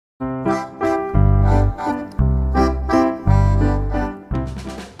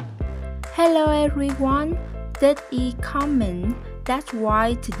everyone, that is common. That's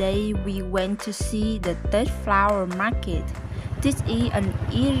why today we went to see the Tết flower market. This is an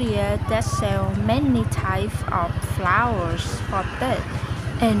area that sells many types of flowers for Tết,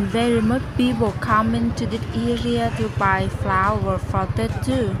 and very much people come into this area to buy flowers for Tết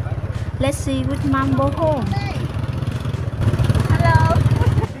too. Let's see which mom go home.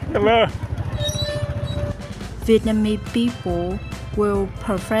 Hello. Vietnamese people will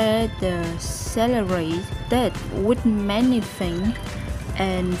prefer to celebrate Tết with many things,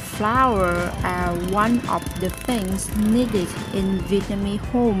 and flowers are one of the things needed in Vietnamese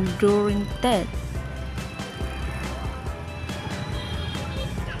home during Tết.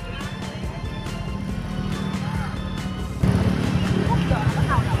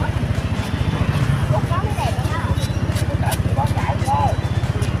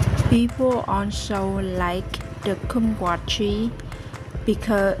 People also like the kumquat tree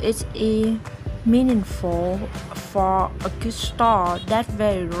because it is meaningful for a good start that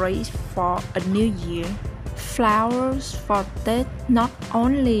very rich for a new year. Flowers for Tết not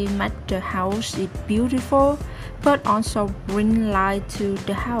only make the house is beautiful, but also bring light to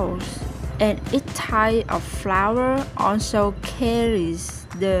the house. And each type of flower also carries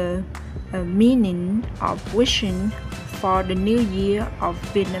the meaning of wishing for the new year of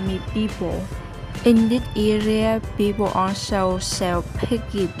Vietnamese people. In this area, people also sell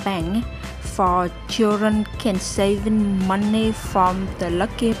piggy bank for children can save money from the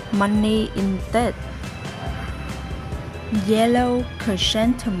lucky money in Tết. Yellow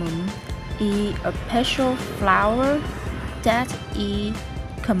chrysanthemum is a special flower that is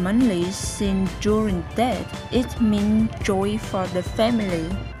commonly seen during Tết. It means joy for the family.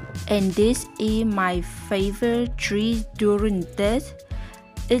 And this is my favorite tree during Tết.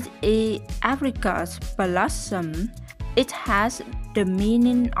 It is apricot blossom. It has the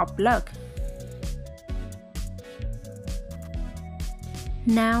meaning of luck.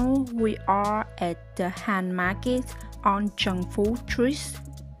 Now we are at the hand market on Trần Phú Street,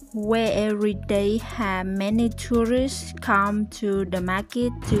 where every day have many tourists come to the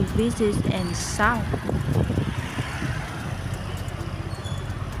market to visit and shop.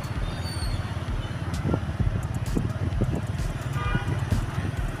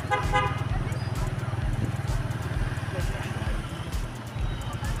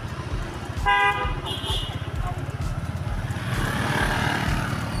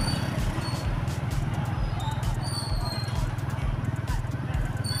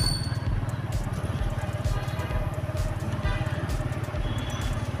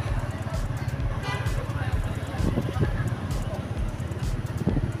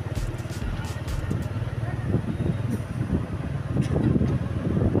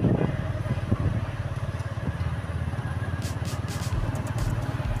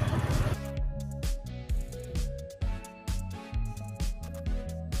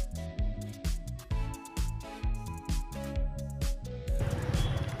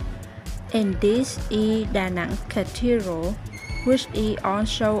 And this is Da Nang Cathedral, which is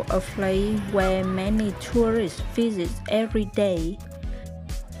also a place where many tourists visit every day.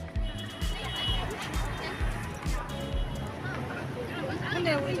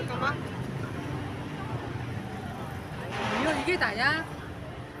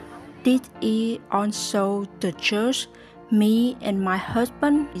 This is also the church me and my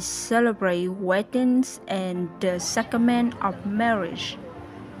husband celebrate weddings and the sacrament of marriage.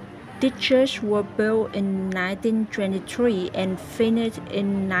 This church was built in 1923 and finished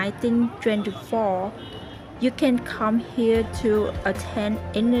in 1924. You can come here to attend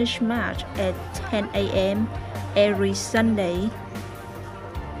English Mass at 10 a.m. every Sunday.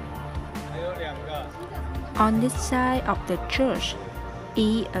 On this side of the church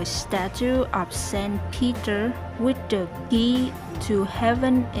is a statue of Saint Peter with the key to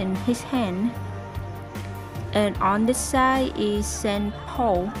heaven in his hand. And on this side is Saint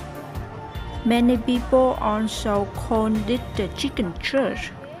Paul. Many people also call it the chicken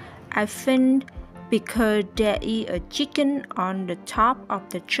church. I think because there is a chicken on the top of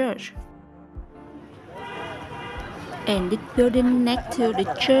the church. And this building next to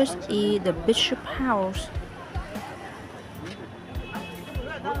the church is the bishop house.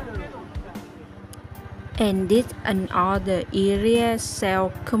 And this another area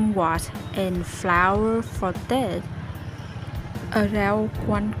sell kumquat and flower for Tết. Around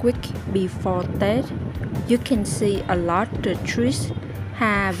 1 week before Tết, you can see a lot of trees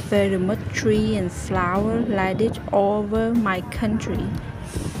have very much tree and flower like this all over my country.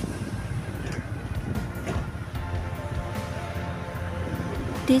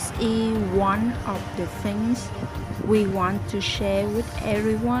 This is one of the things we want to share with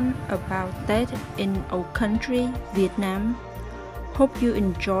everyone about that in our country, Vietnam. Hope you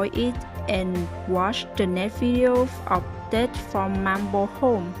enjoy it and watch the next video of that from Mambo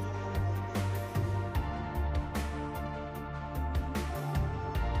Home.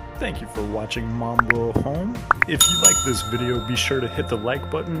 Thank you for watching Mambo Home. If you like this video, be sure to hit the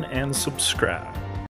like button and subscribe.